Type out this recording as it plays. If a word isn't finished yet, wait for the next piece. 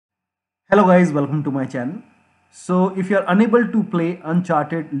Hello guys, welcome to my channel. So if you are unable to play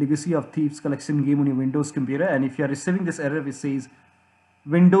Uncharted Legacy of Thieves collection game on your Windows computer, and if you are receiving this error which says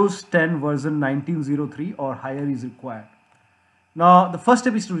Windows 10 version 1903 or higher is required. Now the first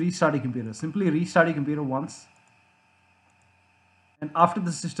step is to restart your computer. Simply restart your computer once, and after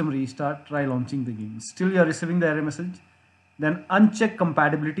the system restart, try launching the game. Still you are receiving the error message, then uncheck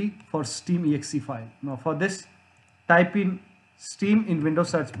compatibility for Steam Exe file. Now for this, type in Steam in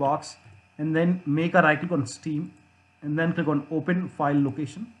Windows search box and then make a right click on Steam and then click on open file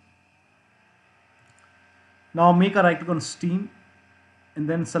location. Now make a right click on Steam and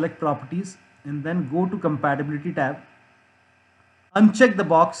then select properties and then go to compatibility tab. Uncheck the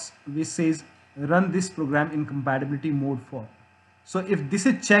box which says run this program in compatibility mode for. So if this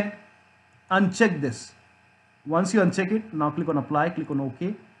is checked, uncheck this. Once you uncheck it, now click on apply, click on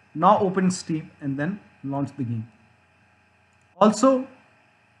OK. Now open Steam and then launch the game. Also,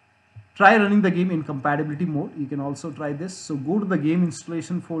 try running the game in compatibility mode. You can also try this. So go to the game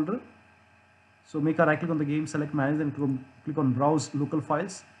installation folder. So make a right click on the game, select manage and click on browse local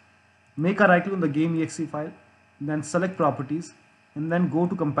files. Make a right click on the game exe file, then select properties and then go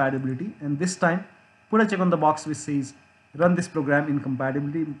to compatibility, and this time put a check on the box which says run this program in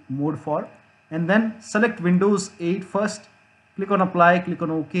compatibility mode for, and then select Windows 8 first, click on apply, click on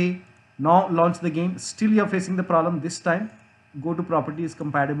OK. Now launch the game. Still you are facing the problem. This time go to properties,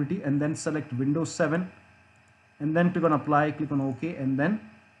 compatibility, and then select Windows 7 and then click on apply, click on OK and then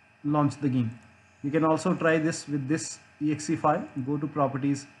launch the game. You can also try this with this exe file. Go to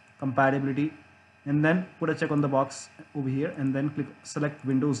properties, compatibility, and then put a check on the box over here and then select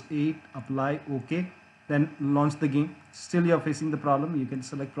Windows 8, apply, OK, then launch the game. Still you are facing the problem. You can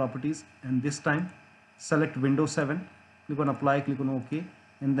select properties and this time select Windows 7, click on apply, click on OK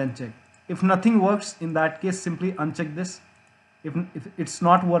and then check. If nothing works, in that case simply uncheck this. If it's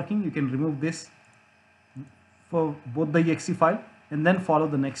not working, you can remove this for both the exe file and then follow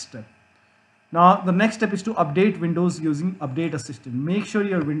the next step. Now the next step is to update Windows using Update Assistant. Make sure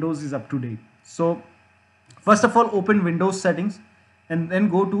your Windows is up to date. So first of all, open Windows settings and then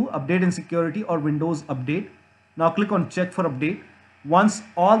go to Update and Security or Windows Update. Now click on check for update. Once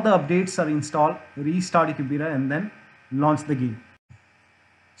all the updates are installed, restart your computer and then launch the game.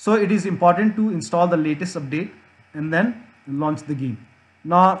 So it is important to install the latest update and then launch the game.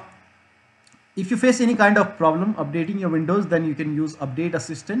 Now if you face any kind of problem updating your Windows, then you can use Update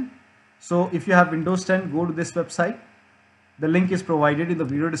Assistant. So if you have Windows 10, go to this website. The link is provided in the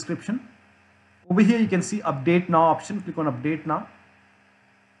video description. Over here you can see update now option. Click on update now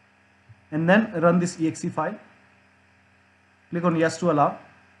and then run this exe file. Click on yes to allow.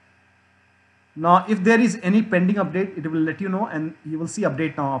 Now if there is any pending update, it will let you know and you will see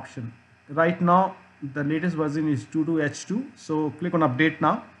update now option. Right now the latest version is 22H2, so click on update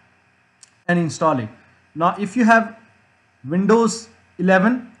now and install it. Now if you have Windows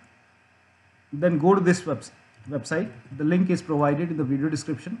 11, then go to this website. The link is provided in the video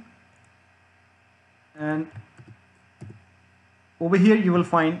description, and over here you will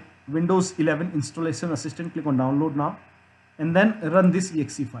find Windows 11 installation assistant. Click on download now and then run this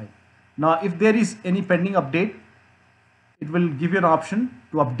exe file. Now if there is any pending update, it will give you an option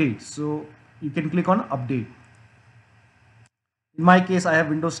to update, so you can click on update. In my case I have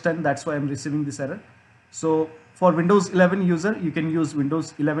Windows 10, that's why I'm receiving this error. So for Windows 11 user, you can use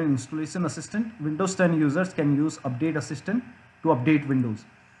Windows 11 installation assistant. Windows 10 users can use Update Assistant to update Windows.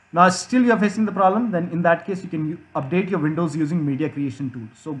 Now still you are facing the problem, then in that case you can update your Windows using Media Creation Tool.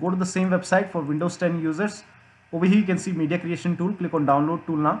 So go to the same website for Windows 10 users. Over here you can see Media Creation Tool. Click on download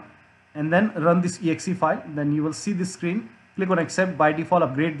tool now and then run this exe file. Then you will see this screen. Click on accept. By default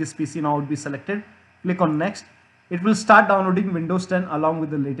upgrade this PC now would be selected. Click on next. It will start downloading Windows 10 along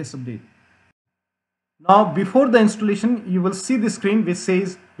with the latest update. Now before the installation you will see the screen which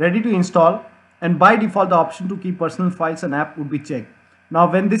says ready to install, and by default the option to keep personal files and app would be checked. Now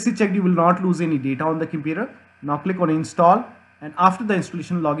when this is checked, you will not lose any data on the computer. Now click on install, and after the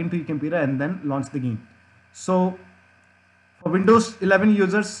installation log into your computer and then launch the game. So for Windows 11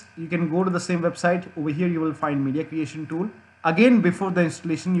 users, you can go to the same website. Over here you will find Media Creation Tool. Again before the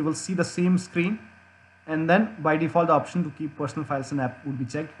installation you will see the same screen, and then by default the option to keep personal files and app would be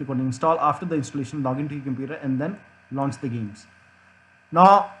checked. Click on install. After the installation, log into your computer and then launch the games.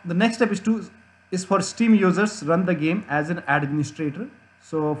 Now the next step is for Steam users, run the game as an administrator.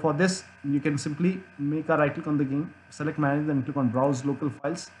 So for this you can simply make a right click on the game, select manage, then click on browse local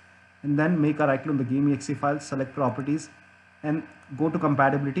files and then make a right click on the game exe file, select properties and go to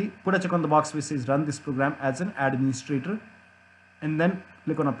compatibility. Put a check on the box which says run this program as an administrator and then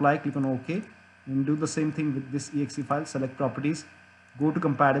click on apply, click on OK. And do the same thing with this exe file, select properties go to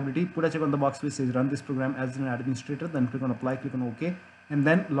compatibility, put a check on the box which says run this program as an administrator, then click on apply, click on OK, and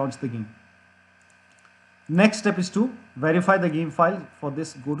then launch the game. Next step is to verify the game file. For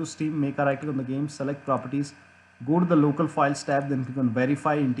this, go to Steam, make a right click on the game, select properties, go to the local files tab, then click on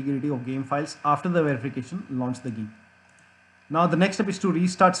verify integrity of game files. After the verification, launch the game. Now the next step is to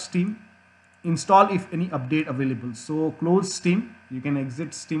restart Steam, install if any update available. So close Steam, you can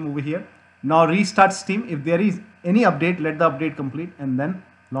exit Steam over here. Now restart Steam. If there is any update, let the update complete and then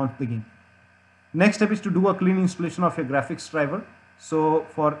launch the game. Next step is to do a clean installation of your graphics driver. So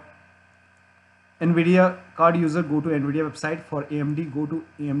for NVIDIA card user, go to NVIDIA website. For AMD, go to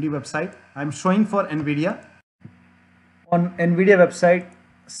AMD website. I'm showing for NVIDIA. On NVIDIA website,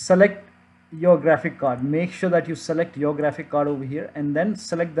 select your graphic card. Make sure that you select your graphic card over here and then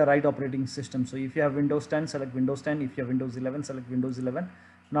select the right operating system. So if you have Windows 10, select Windows 10. If you have Windows 11, select Windows 11.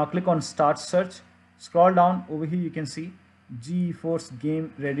 Now click on Start Search. Scroll down over here, you can see GeForce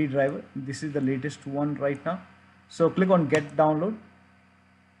Game Ready driver. This is the latest one right now. So click on Get Download.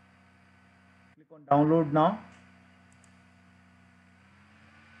 Click on Download now.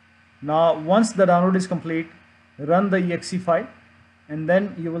 Now once the download is complete, run the exe file and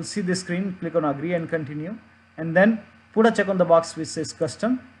then you will see this screen. Click on Agree and Continue and then put a check on the box which says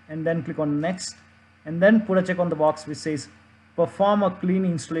Custom and then click on Next and then put a check on the box which says Perform a clean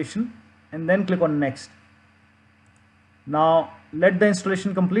installation and then click on Next. Now let the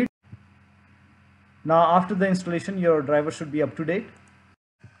installation complete. Now after the installation, your driver should be up to date.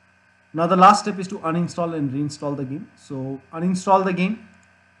 Now the last step is to uninstall and reinstall the game. So uninstall the game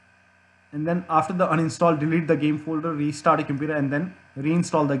and then after the uninstall, delete the game folder, restart your computer and then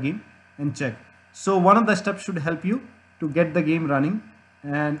reinstall the game and check. So one of the steps should help you to get the game running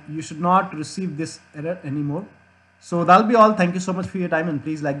and you should not receive this error anymore. So that'll be all. Thank you so much for your time and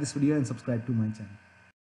please like this video and subscribe to my channel.